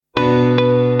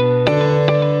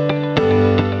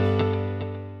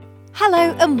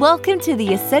Hello and welcome to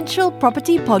the Essential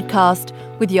Property Podcast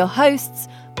with your hosts,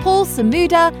 Paul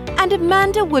Samuda and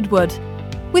Amanda Woodward.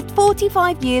 With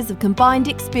 45 years of combined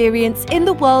experience in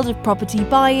the world of property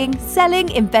buying, selling,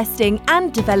 investing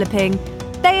and developing,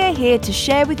 they are here to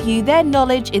share with you their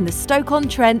knowledge in the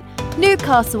Stoke-on-Trent,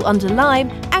 Newcastle-under-Lyme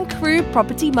and Crewe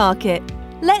property market.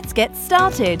 Let's get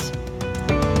started.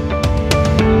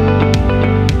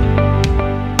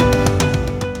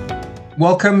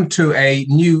 Welcome to a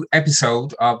new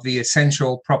episode of the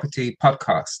Essential Property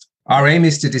Podcast. Our aim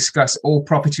is to discuss all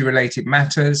property-related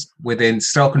matters within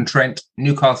Stoke-on-Trent,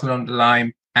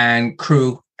 Newcastle-under-Lyme, and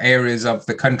Crewe areas of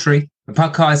the country. The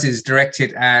podcast is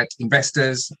directed at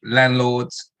investors,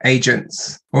 landlords,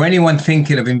 agents, or anyone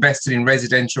thinking of investing in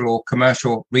residential or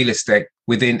commercial real estate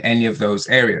within any of those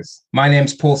areas. My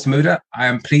name's Paul Samuda. I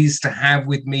am pleased to have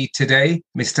with me today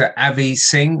Mr. Avi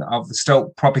Singh of the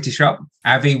Stoke Property Shop.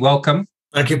 Avi, welcome.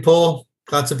 Thank you, Paul.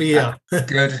 Glad to be here.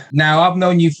 Good. Now, I've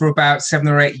known you for about 7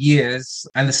 or 8 years,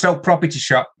 and the Stoke Property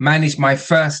Shop managed my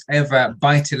first ever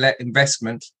buy-to-let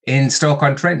investment in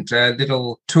Stoke-on-Trent, a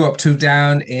little 2 up, 2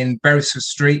 down in Beresford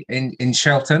Street in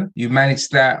Shelton. You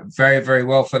managed that very, very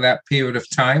well for that period of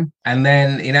time. And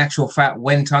then, in actual fact,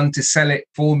 went on to sell it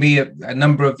for me a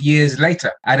number of years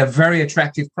later at a very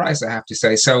attractive price, I have to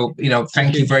say. So,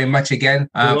 thank you very much again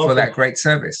for that great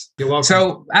service. You're welcome.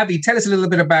 So, Abby, tell us a little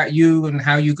bit about you and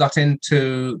how you got into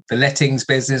the lettings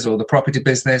business or the property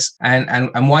business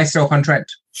and why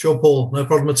Stoke-on-Trent? Sure, Paul. No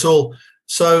problem at all.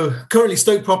 So currently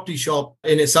Stoke Property Shop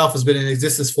in itself has been in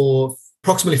existence for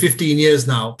approximately 15 years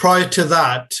now. Prior to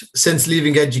that, since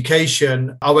leaving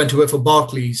education, I went to work for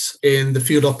Barclays in the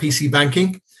field of PC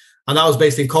banking. And that was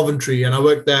based in Coventry. And I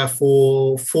worked there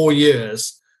for 4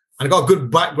 years. And I got a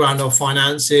good background of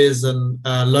finances and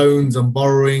loans and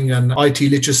borrowing and IT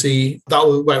literacy.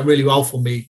 That went really well for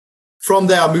me. From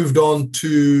there, I moved on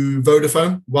to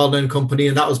Vodafone, well-known company,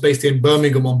 and that was based in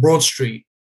Birmingham on Broad Street.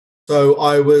 So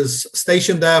I was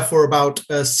stationed there for about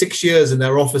 6 years in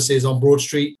their offices on Broad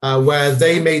Street, where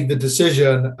they made the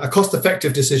decision, a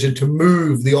cost-effective decision, to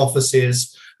move the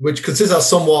offices, which consists of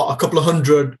somewhat a couple of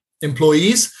hundred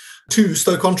employees, to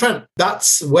Stoke-on-Trent.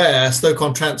 That's where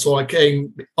Stoke-on-Trent sort of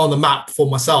came on the map for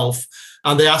myself.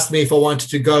 And they asked me if I wanted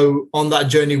to go on that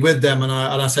journey with them, and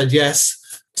I said yes.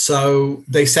 So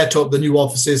they set up the new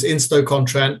offices in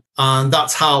Stoke-on-Trent, and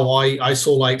that's how I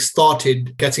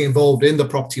started getting involved in the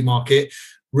property market,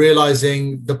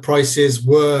 realizing the prices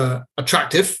were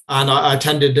attractive. And I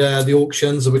attended the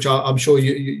auctions, which I'm sure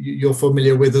you're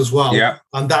familiar with as well. Yeah.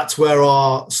 And that's where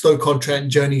our Stoke-on-Trent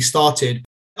journey started.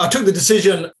 I took the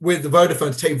decision with the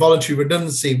Vodafone to take voluntary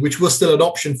redundancy, which was still an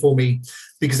option for me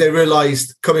because they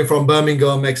realized coming from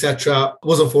Birmingham, etc.,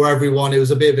 wasn't for everyone. It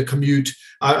was a bit of a commute.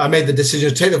 I made the decision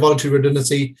to take the voluntary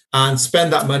redundancy and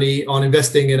spend that money on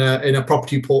investing in a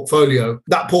property portfolio.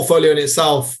 That portfolio in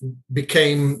itself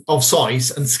became of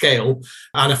size and scale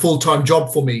and a full-time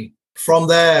job for me. From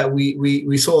there,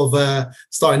 we sort of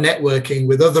started networking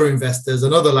with other investors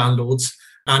and other landlords.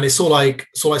 And it sort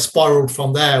of spiraled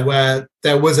from there, where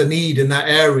there was a need in that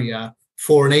area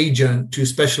for an agent to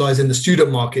specialize in the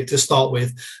student market to start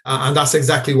with. And that's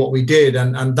exactly what we did.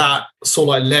 And that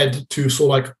sort of led to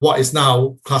what is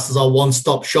now classed as our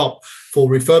one-stop shop for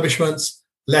refurbishments,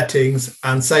 lettings,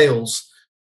 and sales.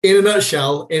 In a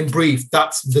nutshell, in brief,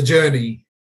 that's the journey.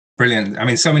 Brilliant. I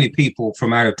mean, so many people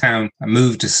from out of town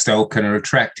move to Stoke and are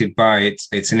attracted by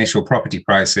its initial property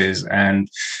prices, and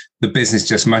the business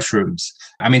just mushrooms.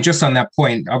 I mean, just on that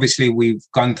point, obviously, we've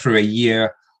gone through a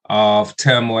year of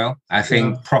turmoil. I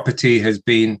think property has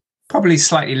been probably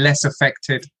slightly less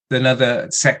affected than other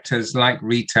sectors like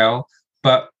retail.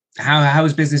 But how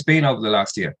has business been over the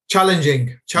last year?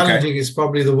 Challenging is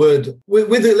probably the word.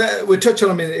 We'll touch on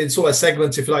them in sort of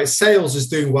segments, if you like. Sales is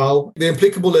doing well. The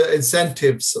applicable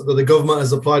incentives that the government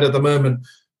has applied at the moment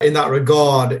in that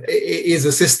regard is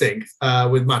assisting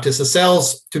with matters. So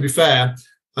sales, to be fair,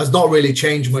 has not really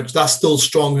changed much. That's still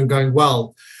strong and going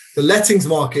well. The lettings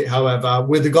market, however,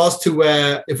 with regards to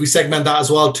where, if we segment that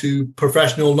as well to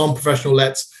professional, non-professional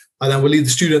lets, and then we'll leave the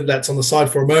student lets on the side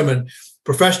for a moment.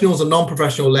 Professionals and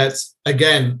non-professional lets,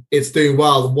 again, it's doing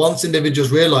well. Once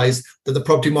individuals realize that the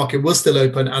property market was still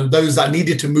open and those that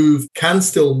needed to move can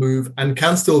still move and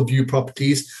can still view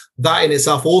properties, that in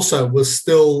itself also was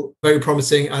still very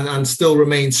promising and still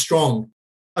remains strong.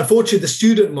 Unfortunately, the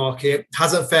student market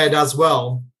hasn't fared as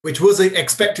well, which was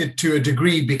expected to a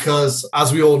degree because,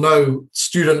 as we all know,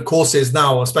 student courses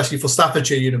now, especially for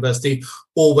Staffordshire University,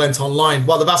 all went online.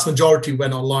 While the vast majority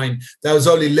went online, there was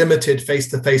only limited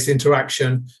face-to-face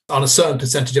interaction on a certain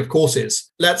percentage of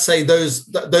courses. Let's say those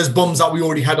bums that we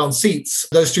already had on seats,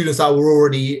 those students that were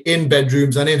already in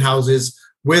bedrooms and in houses,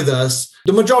 with us,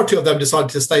 the majority of them decided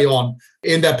to stay on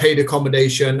in their paid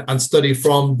accommodation and study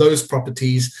from those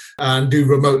properties and do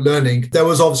remote learning. There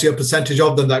was obviously a percentage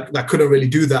of them that couldn't really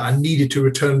do that and needed to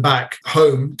return back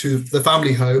home to the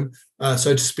family home,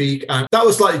 so to speak. And that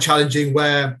was slightly challenging,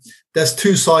 where there's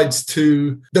two sides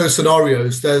to those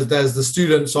scenarios. There's the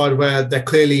student side, where they're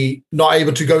clearly not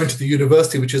able to go into the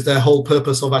university, which is their whole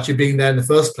purpose of actually being there in the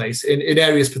first place, in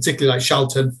areas particularly like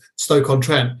Shelton,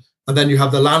 Stoke-on-Trent. And then you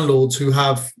have the landlords who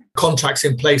have contracts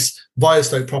in place via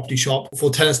Stoke Property Shop for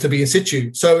tenants to be in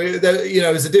situ. So,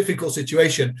 it's a difficult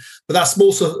situation. But that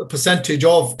small percentage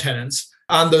of tenants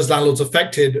and those landlords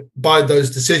affected by those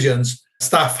decisions,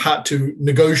 staff had to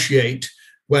negotiate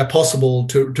where possible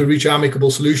to reach an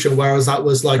amicable solution, whereas that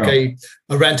was like a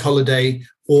rent holiday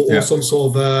or some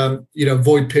sort of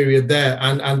void period there.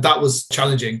 And that was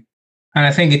challenging. And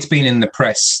I think it's been in the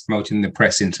press, promoted in the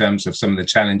press, in terms of some of the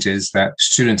challenges that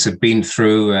students have been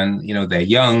through. And, they're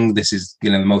young. This is, the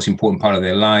most important part of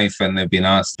their life. And they've been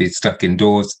asked to be stuck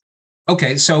indoors.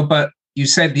 Okay, but you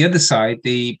said the other side,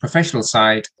 the professional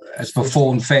side, has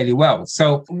performed fairly well.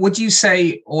 So would you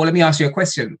say, or let me ask you a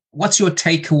question, what's your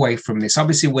takeaway from this?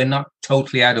 Obviously, we're not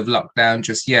totally out of lockdown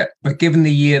just yet, but given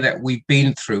the year that we've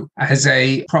been through as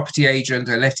a property agent,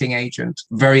 a letting agent,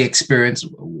 very experienced,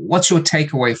 what's your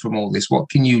takeaway from all this? What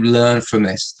can you learn from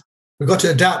this? We've got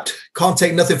to adapt. Can't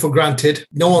take nothing for granted.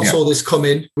 No one saw this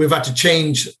coming. We've had to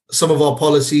change some of our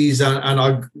policies and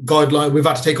our guidelines. We've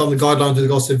had to take on the guidelines with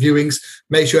regards to viewings,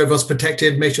 make sure everyone's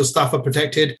protected, make sure staff are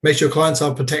protected, make sure clients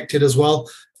are protected as well.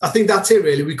 I think that's it,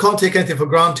 really. We can't take anything for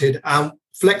granted. And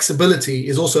flexibility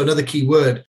is also another key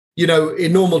word.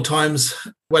 In normal times,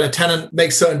 when a tenant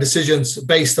makes certain decisions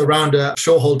based around a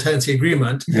short hold tenancy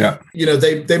agreement,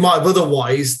 they might have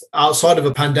otherwise, outside of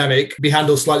a pandemic, be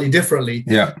handled slightly differently.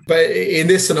 Yeah. But in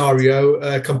this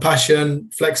scenario,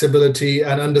 compassion, flexibility,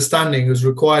 and understanding is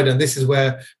required. And this is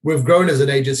where we've grown as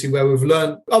an agency, where we've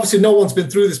learned. Obviously, no one's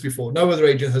been through this before. No other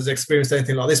agent has experienced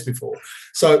anything like this before.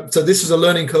 So this is a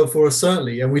learning curve for us,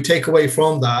 certainly. And we take away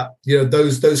from that,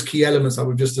 those key elements that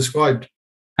we've just described.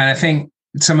 And I think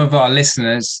some of our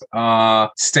listeners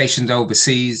are stationed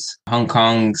overseas, Hong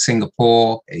Kong,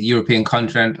 Singapore, European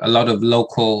continent, a lot of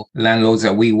local landlords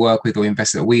that we work with or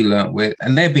investors that we learn with,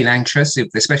 and they've been anxious,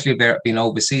 especially if they've been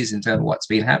overseas, in terms of what's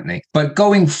been happening. But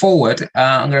going forward,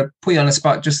 I'm going to put you on the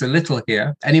spot just a little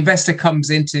here. An investor comes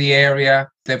into the area,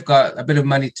 they've got a bit of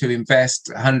money to invest,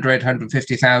 100,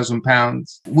 150,000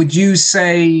 pounds. Would you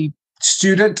say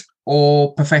student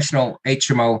or professional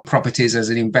HMO properties as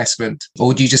an investment?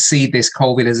 Or do you just see this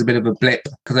COVID as a bit of a blip?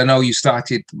 Because I know you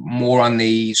started more on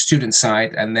the student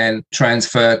side and then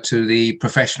transferred to the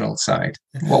professional side.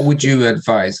 What would you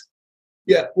advise?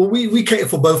 Yeah, well, we cater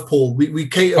for both, Paul. We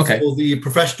cater for the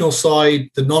professional side,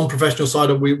 the non-professional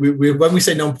side. And we when we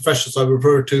say non-professional side, we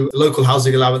refer to local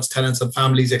housing allowance tenants and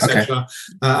families, etc.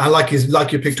 And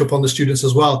like you picked up on the students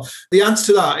as well. The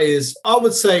answer to that is, I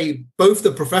would say both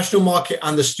the professional market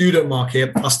and the student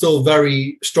market are still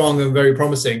very strong and very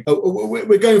promising.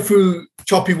 We're going through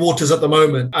choppy waters at the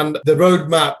moment, and the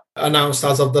roadmap announced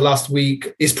as of the last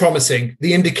week is promising.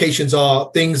 The indications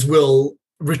are things will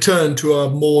return to a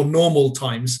more normal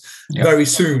times very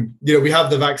soon. We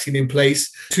have the vaccine in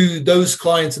place. To those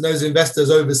clients and those investors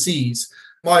overseas,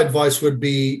 my advice would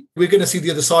be, we're going to see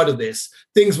the other side of this.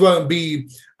 Things won't be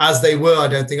as they were, I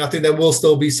don't think. I think there will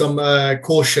still be some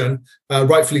caution,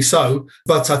 rightfully so.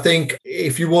 But I think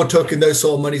if you were talking those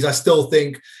sort of monies, I still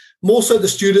think more so the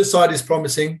student side is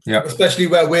promising, especially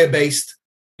where we're based.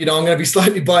 I'm going to be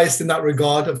slightly biased in that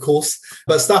regard, of course,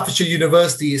 but Staffordshire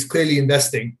University is clearly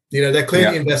investing. They're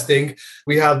clearly investing.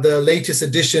 We have the latest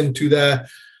addition to their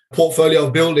portfolio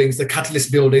of buildings, the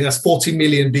Catalyst building. That's 40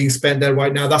 million being spent there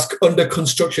right now. That's under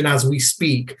construction as we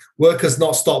speak. Work has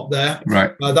not stopped there.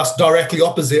 Right. That's directly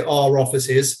opposite our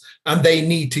offices, and they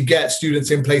need to get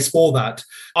students in place for that.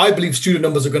 I believe student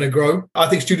numbers are going to grow. I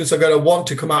think students are going to want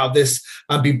to come out of this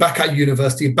and be back at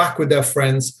university, back with their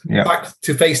friends, back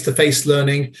to face-to-face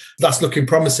learning. That's looking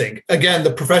promising. Again,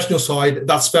 the professional side,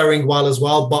 that's faring well as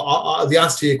well. But the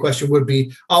answer to your question would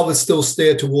be, I would still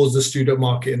steer towards the student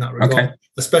market in that regard.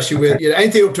 Especially with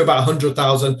anything up to about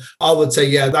 100,000, I would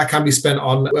say, that can be spent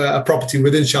on a property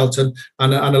within Shelton,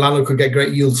 and a landlord could get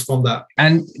great yields from that.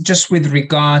 And just with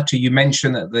regard to, you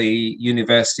mentioned that the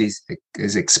universities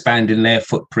is expanding their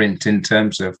footprint in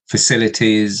terms of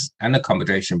facilities and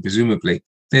accommodation, presumably.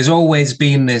 There's always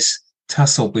been this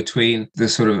tussle between the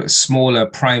sort of smaller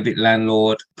private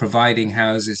landlord providing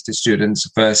houses to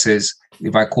students versus,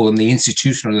 if I call them, the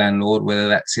institutional landlord, whether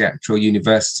that's the actual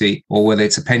university or whether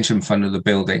it's a pension fund of the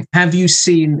building. Have you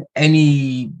seen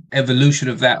any evolution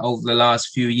of that over the last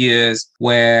few years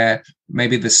where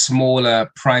maybe the smaller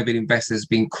private investors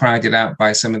being crowded out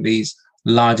by some of these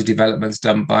larger developments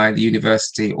done by the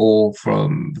university or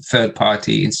from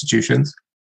third-party institutions?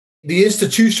 The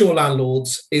institutional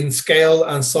landlords in scale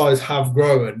and size have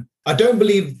grown. I don't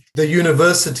believe the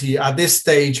university at this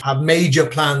stage have major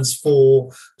plans for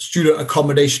student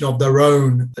accommodation of their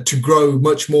own to grow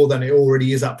much more than it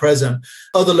already is at present.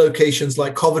 Other locations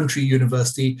like Coventry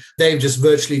University, they've just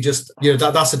virtually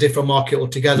that's a different market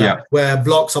altogether, where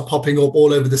blocks are popping up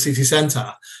all over the city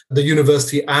centre. The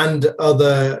university and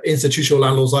other institutional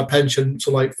landlords like pensions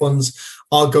or like funds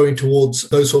are going towards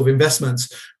those sort of investments.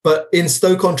 But in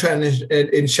Stoke-on-Trent and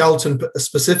in Shelton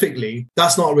specifically,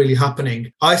 that's not really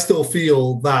happening. I still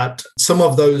feel that some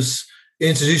of those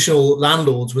institutional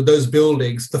landlords with those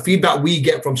buildings, the feedback we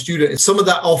get from students, some of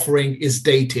that offering is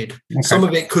dated. Okay. Some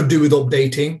of it could do with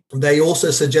updating. They also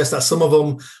suggest that some of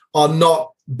them are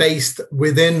not based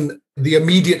within the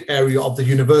immediate area of the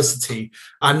university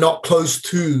and not close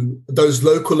to those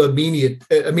local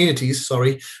amenities,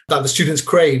 that the students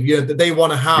crave. That they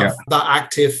want to have that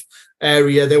active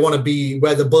area. They want to be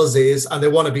where the buzz is, and they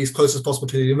want to be as close as possible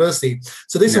to the university.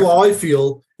 So this is what I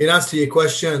feel, in answer to your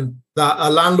question, that a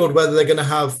landlord, whether they're going to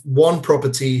have one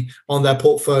property on their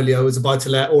portfolio as a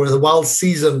buy-to-let or as a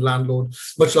well-seasoned landlord,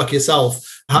 much like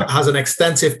yourself, has an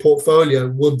extensive portfolio,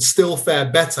 would still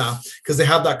fare better because they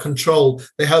have that control.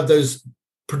 They have those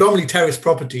predominantly terrace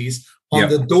properties on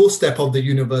the doorstep of the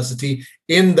university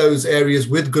in those areas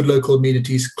with good local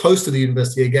amenities close to the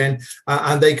university again,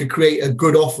 and they could create a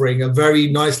good offering, a very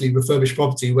nicely refurbished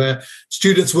property where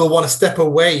students will want to step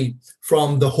away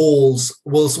from the halls,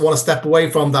 will want to step away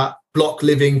from that block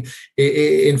living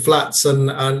in flats and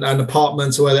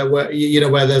apartments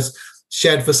where there's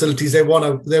shared facilities. They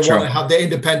want to have their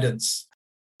independence.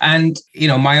 And,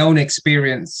 my own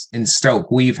experience in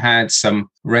Stoke, we've had some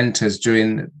renters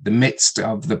during the midst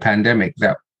of the pandemic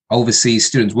that overseas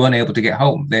students weren't able to get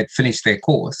home. They'd finished their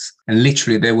course and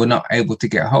literally they were not able to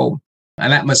get home.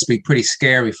 And that must be pretty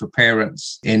scary for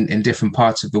parents in different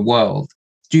parts of the world.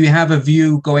 Do you have a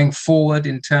view going forward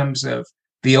in terms of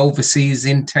the overseas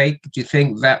intake? Do you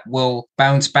think that will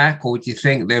bounce back, or do you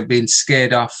think they've been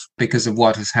scared off because of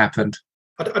what has happened?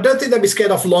 I don't think they'd be scared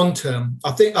off long term.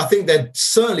 I think they're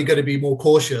certainly going to be more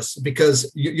cautious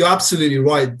because you're absolutely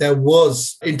right. There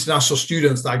was international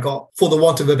students that got, for the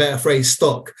want of a better phrase,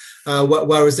 stuck,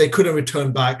 whereas they couldn't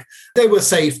return back. They were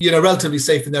safe, relatively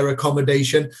safe in their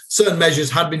accommodation. Certain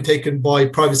measures had been taken by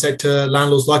private sector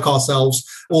landlords like ourselves,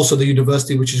 also the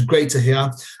university, which is great to hear.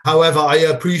 However, I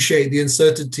appreciate the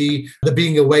uncertainty, the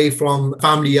being away from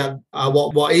family at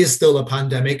what is still a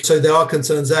pandemic. So there are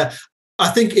concerns there. I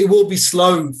think it will be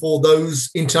slow for those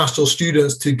international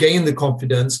students to gain the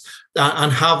confidence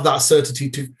and have that certainty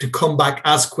to come back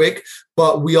as quick.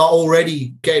 But we are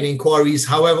already getting inquiries,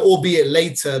 however, albeit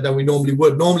later than we normally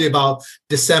would. Normally about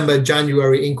December,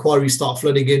 January, inquiries start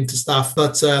flooding into staff,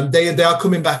 but they are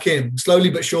coming back in slowly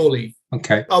but surely.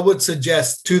 Okay. I would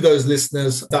suggest to those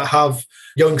listeners that have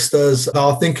youngsters that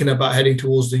are thinking about heading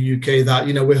towards the UK that,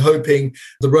 we're hoping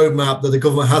the roadmap that the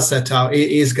government has set out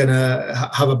is going to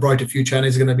have a brighter future and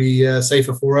is going to be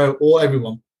safer for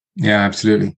everyone. Yeah,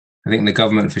 absolutely. I think the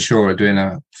government for sure are doing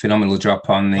a phenomenal job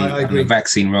on the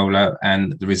vaccine rollout,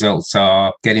 and the results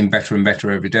are getting better and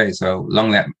better every day. So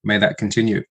may that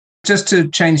continue. Just to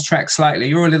change track slightly,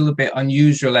 you're a little bit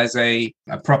unusual as a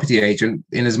property agent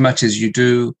in as much as you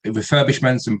do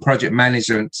refurbishments and project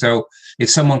management. So if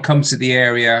someone comes to the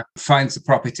area, finds the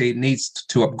property, needs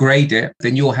to upgrade it,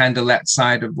 then you'll handle that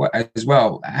side of as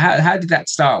well. How did that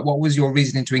start? What was your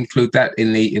reasoning to include that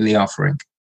in the offering?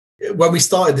 When we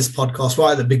started this podcast,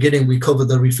 right at the beginning, we covered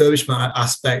the refurbishment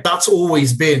aspect. That's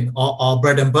always been our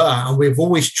bread and butter. And we've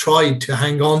always tried to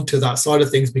hang on to that side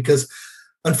of things because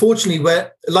unfortunately,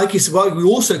 like you said, we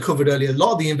also covered earlier, a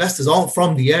lot of the investors aren't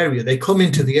from the area. They come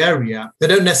into the area. They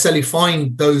don't necessarily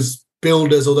find those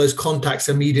builders or those contacts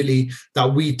immediately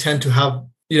that we tend to have.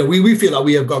 We feel like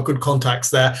we have got good contacts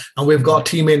there and we've got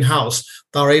a team in-house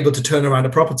that are able to turn around a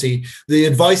property. The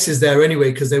advice is there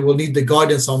anyway, because they will need the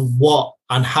guidance on what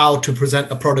and how to present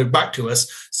a product back to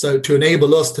us. So to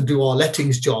enable us to do our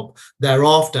lettings job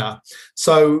thereafter.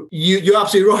 So you're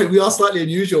absolutely right. We are slightly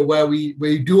unusual where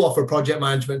we do offer project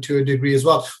management to a degree as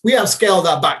well. We have scaled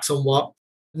that back somewhat.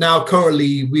 Now,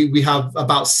 currently, we have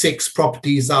about 6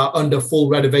 properties that are under full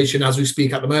renovation as we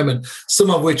speak at the moment, some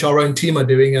of which our own team are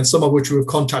doing and some of which we've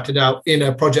contracted out in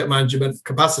a project management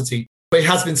capacity. But it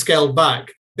has been scaled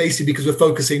back, basically because we're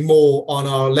focusing more on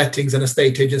our lettings and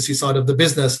estate agency side of the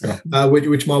business,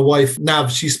 which my wife, Nav,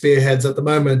 she spearheads at the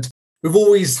moment. We've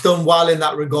always done well in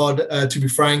that regard, to be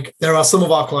frank. There are some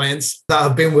of our clients that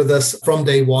have been with us from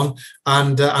day one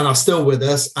and are still with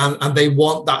us, and they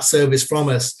want that service from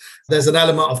us. There's an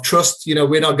element of trust.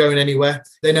 We're not going anywhere.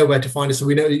 They know where to find us. So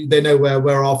they know where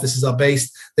our offices are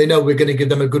based. They know we're going to give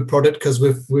them a good product because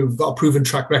we've got a proven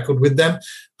track record with them.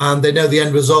 And they know the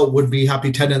end result would be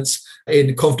happy tenants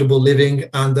in comfortable living,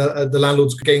 and the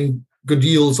landlords getting good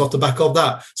yields off the back of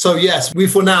that. So yes, we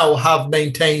for now have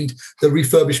maintained the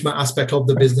refurbishment aspect of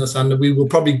the business, and we will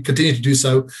probably continue to do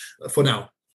so for now.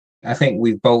 I think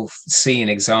we've both seen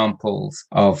examples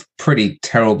of pretty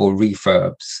terrible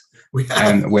refurbs.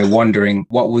 And we're wondering,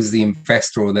 what was the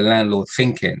investor or the landlord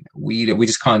thinking? We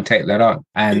just can't take that on.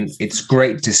 And it's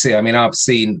great to see. I mean, I've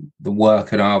seen the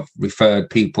work and I've referred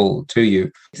people to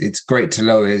you. It's great to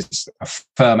know there's a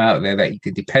firm out there that you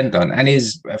could depend on and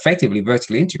is effectively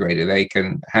vertically integrated. They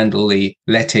can handle the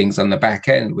lettings on the back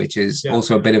end, which is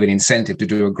also a bit of an incentive to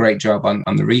do a great job on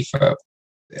the refurb.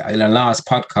 In the last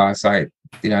podcast,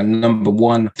 number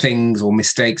one things or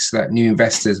mistakes that new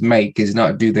investors make is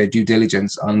not do their due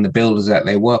diligence on the builders that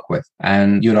they work with.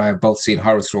 And you and I have both seen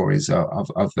horror stories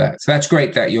of that. So that's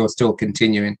great that you're still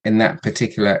continuing in that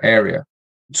particular area.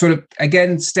 Sort of,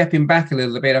 again, stepping back a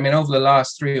little bit, I mean, over the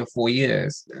last 3 or 4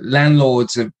 years,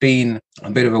 landlords have been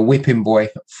a bit of a whipping boy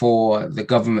for the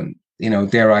government.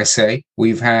 Dare I say,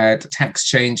 we've had tax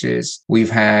changes, we've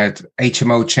had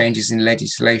HMO changes in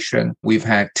legislation, we've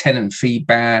had tenant fee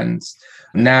bans.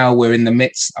 Now we're in the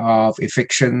midst of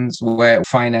evictions. We're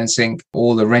financing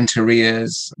all the rent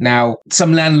arrears. Now,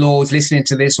 some landlords listening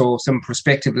to this, or some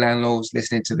prospective landlords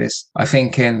listening to this, are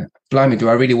thinking, blimey, do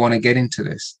I really want to get into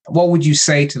this? What would you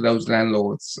say to those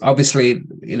landlords? Obviously,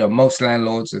 most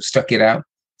landlords have stuck it out.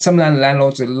 Some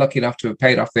landlords are lucky enough to have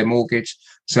paid off their mortgage,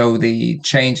 so the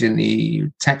change in the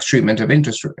tax treatment of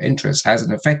interest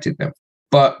hasn't affected them.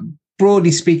 But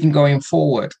broadly speaking, going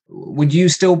forward, would you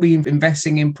still be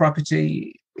investing in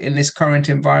property in this current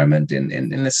environment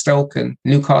in the Stoke and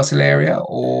Newcastle area,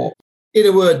 or? In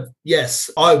a word, yes,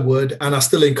 I would. And I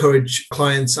still encourage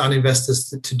clients and investors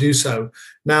to do so.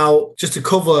 Now, just to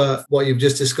cover what you've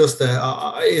just discussed there,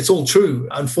 it's all true.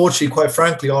 Unfortunately, quite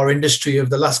frankly, our industry over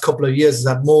the last couple of years has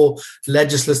had more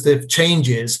legislative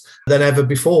changes than ever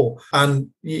before. And,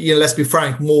 let's be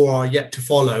frank, more are yet to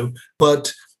follow.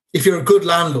 But if you're a good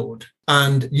landlord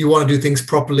and you want to do things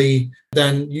properly,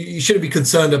 then you shouldn't be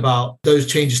concerned about those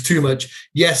changes too much.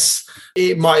 Yes,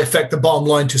 it might affect the bottom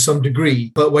line to some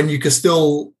degree, but when you can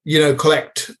still,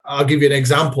 collect, I'll give you an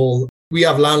example. We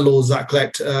have landlords that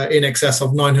collect in excess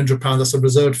of £900, that's a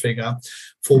reserved figure,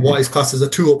 for what is classed as a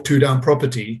 2-up, 2-down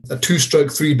property, a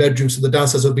 2/3 bedrooms. So the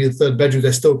downstairs will be the third bedroom.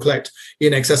 They still collect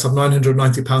in excess of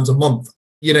 £990 a month.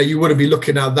 You wouldn't be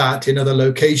looking at that in other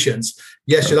locations.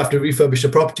 Yes, you'll have to refurbish the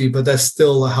property, but there's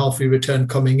still a healthy return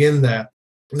coming in there.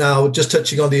 Now, just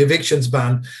touching on the evictions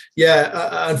ban,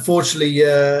 unfortunately,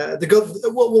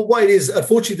 what it is,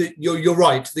 unfortunately, you're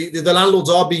right. The landlords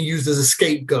are being used as a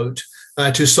scapegoat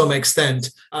to some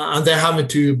extent, and they're having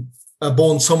to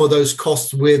borne some of those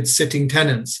costs with sitting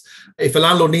tenants. If a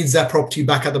landlord needs their property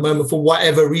back at the moment for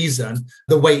whatever reason,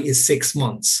 the wait is 6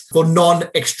 months for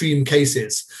non-extreme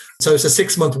cases. So it's a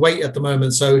 6-month wait at the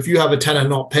moment. So if you have a tenant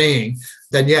not paying,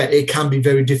 then it can be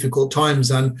very difficult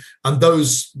times. And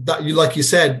those that like you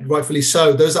said, rightfully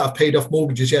so, those that have paid off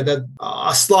mortgages, that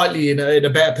are slightly in a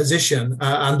better position.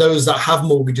 And those that have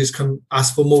mortgages can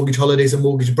ask for mortgage holidays and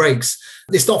mortgage breaks.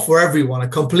 It's not for everyone, I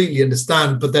completely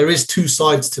understand, but there is two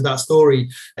sides to that story.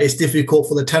 It's difficult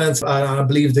for the tenants, and I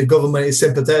believe the government is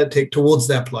sympathetic towards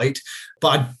their plight.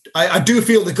 But I do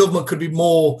feel the government could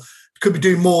be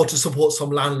doing more to support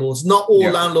some landlords. Not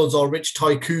all landlords are rich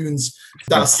tycoons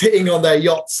that are sitting on their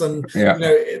yachts, and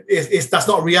that's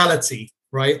not reality,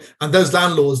 right? And those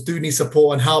landlords do need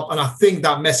support and help. And I think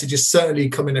that message is certainly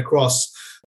coming across.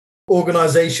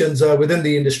 Organizations within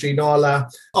the industry, NALA,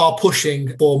 are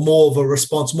pushing for more of a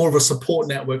response, more of a support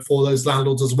network for those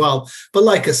landlords as well. But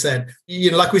like I said,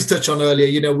 like we touched on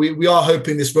earlier, we are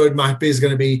hoping this roadmap is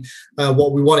going to be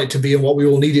what we want it to be and what we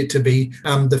all need it to be.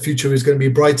 The future is going to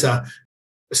be brighter.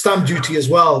 Stamp duty as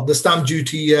well. The stamp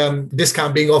duty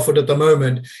discount being offered at the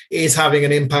moment is having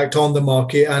an impact on the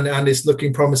market, and it's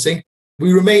looking promising.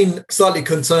 We remain slightly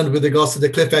concerned with regards to the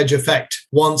cliff edge effect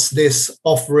once this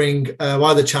offering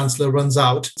by the Chancellor runs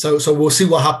out. So we'll see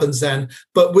what happens then.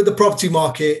 But with the property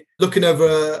market, looking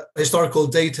over historical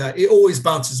data, it always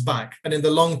bounces back. And in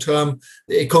the long term,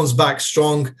 it comes back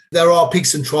strong. There are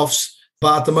peaks and troughs,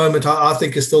 but at the moment, I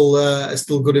think it's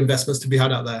still good investments to be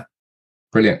had out there.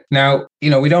 Brilliant. Now,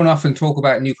 we don't often talk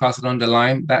about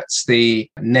Newcastle-under-Lyme. That's the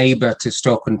neighbour to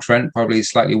Stoke-on-Trent, probably a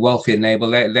slightly wealthier neighbour.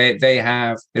 They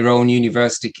have their own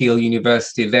university, Keele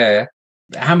University there.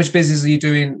 How much business are you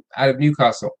doing out of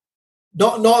Newcastle?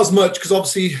 Not as much, because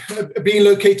obviously being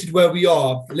located where we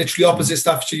are, literally opposite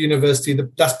Staffordshire University,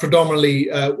 that's predominantly,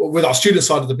 with our student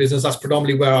side of the business, that's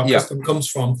predominantly where our custom comes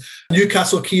from.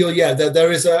 Newcastle, Keele,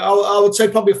 there is I would say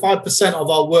probably 5% of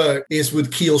our work is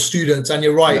with Keele students. And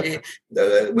you're right,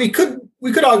 we could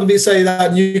arguably say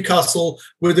that Newcastle,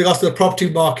 with regards to the property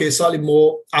market, is slightly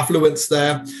more affluence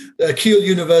there. Keele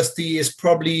University is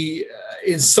probably,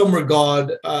 in some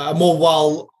regard, a more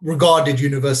well-regarded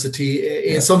university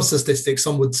in some statistics,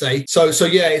 some would say. So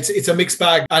yeah, it's a mixed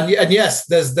bag. And yes,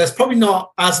 there's probably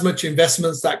not as much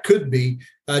investments that could be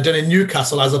done in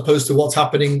Newcastle as opposed to what's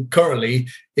happening currently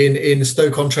in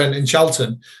Stoke-on-Trent and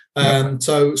Shelton.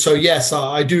 So yes,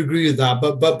 I do agree with that.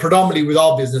 But predominantly with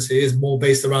our business, it is more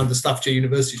based around the Staffordshire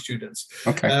University students.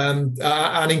 Okay.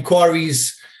 And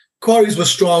inquiries were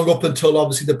strong up until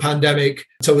obviously the pandemic.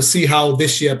 So we'll see how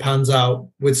this year pans out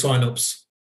with sign-ups.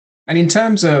 And in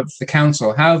terms of the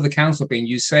council, how have the council been?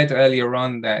 You said earlier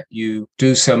on that you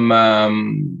do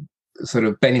some sort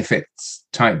of benefits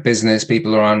type business.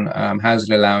 People are on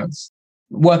housing allowance.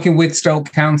 Working with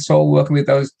Stoke Council, working with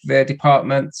their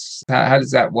departments, how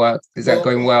does that work? Is that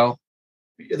going well?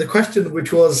 The question,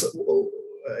 which was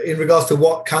in regards to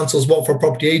what councils want for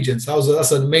property agents,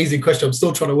 that's an amazing question. I'm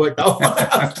still trying to work that one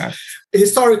out.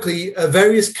 Historically,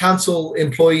 various council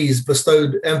employees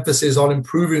bestowed emphasis on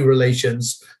improving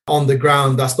relations on the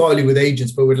ground. That's not only with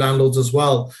agents, but with landlords as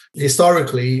well.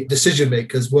 Historically, decision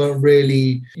makers weren't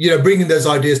really, bringing those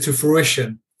ideas to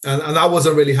fruition. And that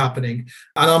wasn't really happening.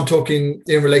 And I'm talking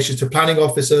in relation to planning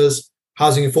officers,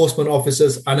 housing enforcement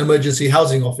officers, and emergency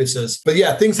housing officers. But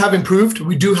yeah, things have improved.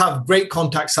 We do have great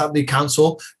contacts at the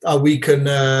council we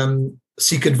can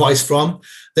seek advice from.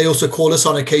 They also call us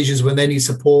on occasions when they need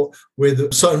support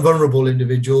with certain vulnerable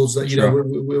individuals.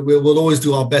 We'll always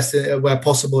do our best where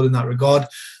possible in that regard.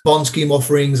 Bond scheme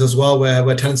offerings as well,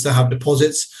 where tenants don't have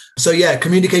deposits. So yeah,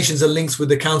 communications and links with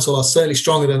the council are certainly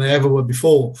stronger than they ever were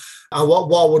before. And what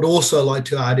I would also like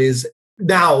to add is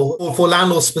now, for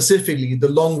landlords specifically, the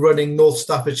long-running North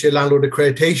Staffordshire Landlord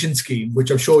Accreditation Scheme,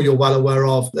 which I'm sure you're well aware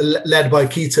of, led by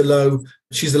Keita Lowe,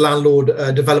 she's the Landlord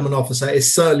Development Officer,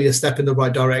 is certainly a step in the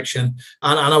right direction.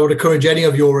 And I would encourage any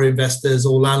of your investors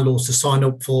or landlords to sign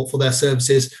up for their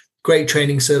services. Great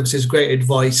training services, great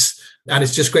advice. And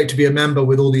it's just great to be a member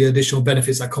with all the additional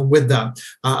benefits that come with that.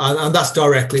 And that's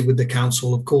directly with the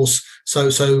council, of course.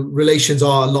 So relations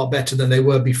are a lot better than they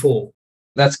were before.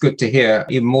 That's good to hear,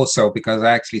 even more so because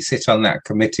I actually sit on that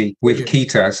committee with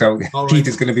Keita. So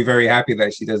Keita's going to be very happy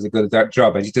that she does a good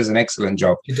job, and she does an excellent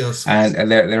job. She does. And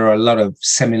there are a lot of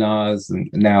seminars and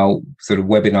now sort of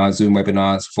webinars, Zoom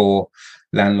webinars for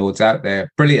landlords out there.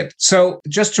 Brilliant. So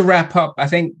just to wrap up, I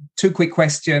think 2 quick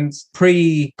questions.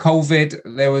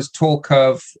 Pre-COVID, there was talk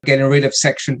of getting rid of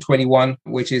Section 21,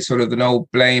 which is sort of the no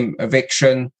blame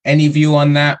eviction. Any view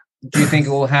on that? Do you think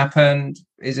it will happen?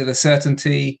 Is it a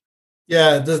certainty?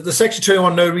 Yeah, the Section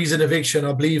 21 no reason eviction,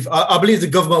 I believe the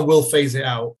government will phase it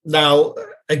out. Now,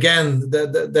 again,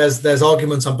 there's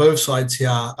arguments on both sides here.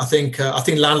 I think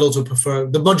landlords would prefer,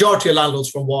 the majority of landlords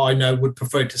from what I know would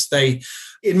prefer to stay.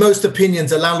 In most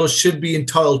opinions, a landlord should be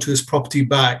entitled to his property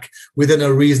back within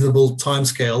a reasonable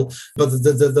timescale. But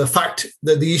the fact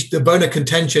that the bone of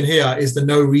contention here is the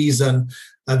no reason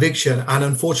eviction. And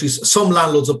unfortunately, some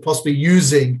landlords are possibly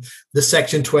using the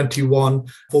Section 21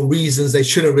 for reasons they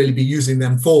shouldn't really be using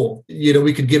them for.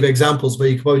 We could give examples where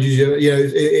you could probably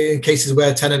use, in cases where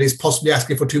a tenant is possibly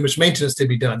asking for too much maintenance to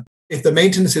be done. If the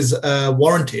maintenance is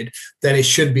warranted, then it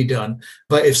should be done.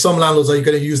 But if some landlords are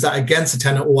going to use that against a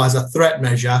tenant or as a threat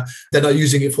measure, they're not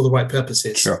using it for the right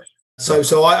purposes. Sure.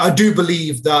 So I do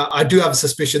believe that, I do have a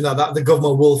suspicion that the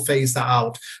government will phase that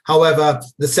out. However,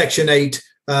 the Section 8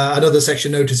 and other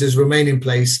section notices remain in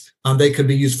place, and they can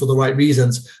be used for the right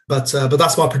reasons. But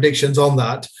that's my predictions on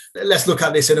that. Let's look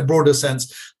at this in a broader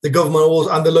sense. The government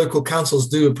and the local councils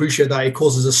do appreciate that it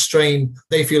causes a strain.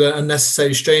 They feel an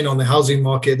unnecessary strain on the housing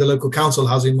market, the local council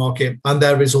housing market, and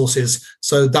their resources.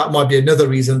 So that might be another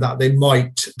reason that they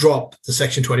might drop the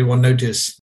Section 21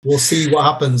 notice. We'll see what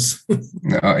happens.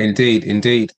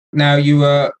 Indeed. Now, you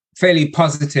were fairly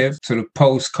positive sort of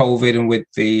post-COVID and with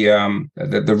the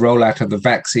rollout of the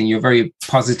vaccine. You're very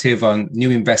positive on new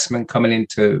investment coming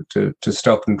into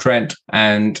Stoke-on-Trent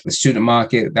and the student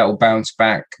market that will bounce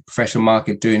back, professional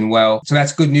market doing well. So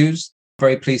that's good news.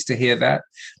 Very pleased to hear that.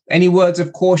 Any words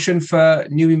of caution for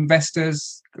new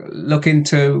investors looking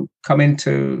to come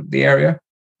into the area?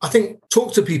 I think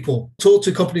talk to people, talk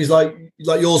to companies like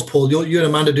yours, Paul. You and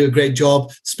Amanda do a great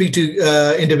job. Speak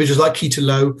to individuals like Keita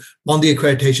Low on the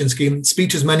accreditation scheme.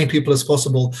 Speak to as many people as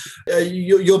possible.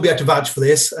 You'll be able to vouch for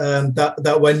this.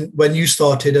 That when you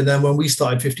started and then when we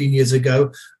started 15 years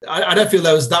ago, I don't feel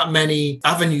there was that many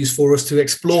avenues for us to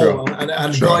explore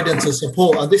and guidance and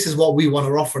support. And this is what we want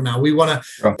to offer now. We want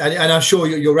to, and I'm sure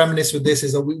you'll reminisce with this,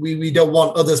 is that we don't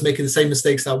want others making the same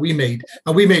mistakes that we made.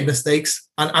 And we made mistakes.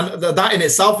 And that in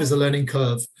itself is a learning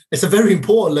curve. It's a very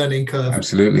important learning curve.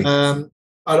 Absolutely.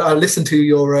 I listened to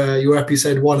your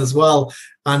episode 1 as well,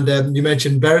 and you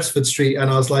mentioned Beresford Street,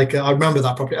 and I was like, I remember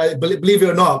that property. Believe it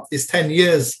or not, it's 10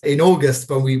 years in August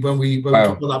when we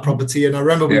talked about that property, and I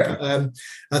remember we put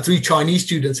 3 Chinese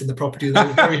students in the property. They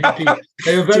were very happy.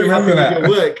 They were very happy with your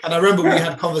work, and I remember we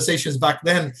had conversations back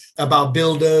then about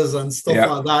builders and stuff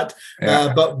like that.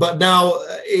 Yeah. But now,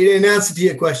 in answer to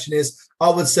your question, is I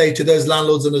would say to those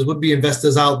landlords and those would-be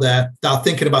investors out there that are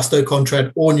thinking about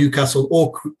Stoke-on-Trent or Newcastle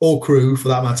or Crewe, for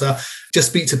that matter, just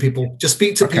speak to people. Just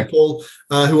speak to people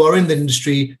who are in the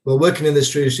industry, who are working in the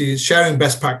industry, sharing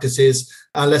best practices,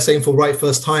 and let's aim for right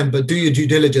first time, but do your due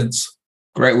diligence.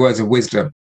 Great words of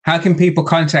wisdom. How can people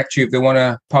contact you if they want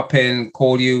to pop in,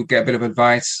 call you, get a bit of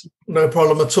advice? No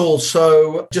problem at all.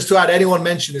 So just to add, anyone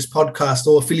mentioned this podcast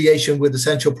or affiliation with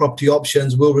Essential Property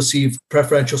Options will receive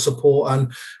preferential support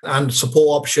and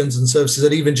support options and services,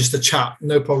 and even just a chat.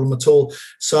 No problem at all.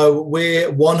 So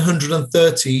we're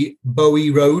 130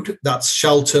 Bowie Road. That's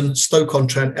Shelton,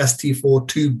 Stoke-on-Trent, ST4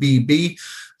 2BB.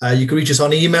 You can reach us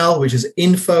on email, which is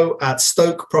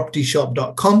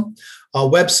info@stokepropertyshop.com. Our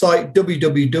website,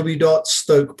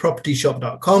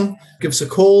 www.stokepropertyshop.com. Give us a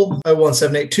call,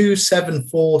 01782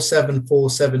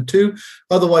 747472.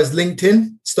 Otherwise,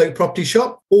 LinkedIn, Stoke Property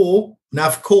Shop, or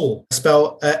NavCaur,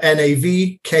 spelled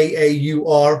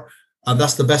NAVKAUR. And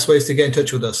that's the best ways to get in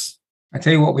touch with us. I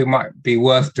tell you what, we might be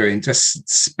worth doing, just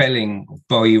spelling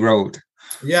Bowie Road.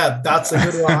 Yeah, that's a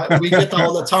good one. We get that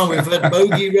all the time. We've heard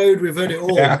Bogey Road. We've heard it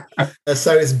all. Yeah.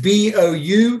 So it's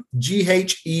BOUGHEY.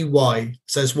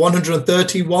 So it's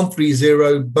 130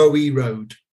 Bowie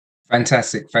Road.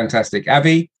 Fantastic.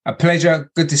 Avi, a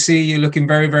pleasure. Good to see you. Looking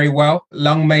very, very well.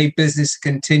 Long may business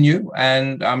continue.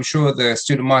 And I'm sure the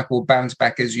student market will bounce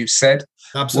back, as you've said.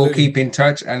 Absolutely. We'll keep in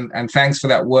touch. And thanks for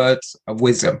that words of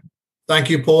wisdom. Thank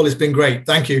you, Paul. It's been great.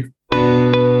 Thank you.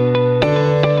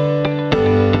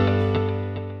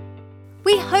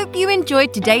 We hope you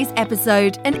enjoyed today's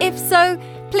episode, and if so,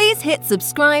 please hit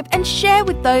subscribe and share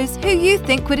with those who you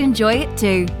think would enjoy it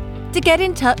too. To get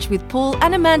in touch with Paul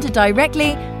and Amanda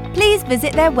directly, please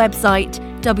visit their website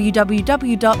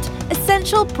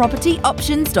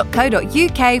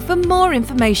www.essentialpropertyoptions.co.uk for more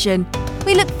information.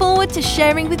 We look forward to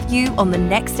sharing with you on the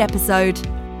next episode.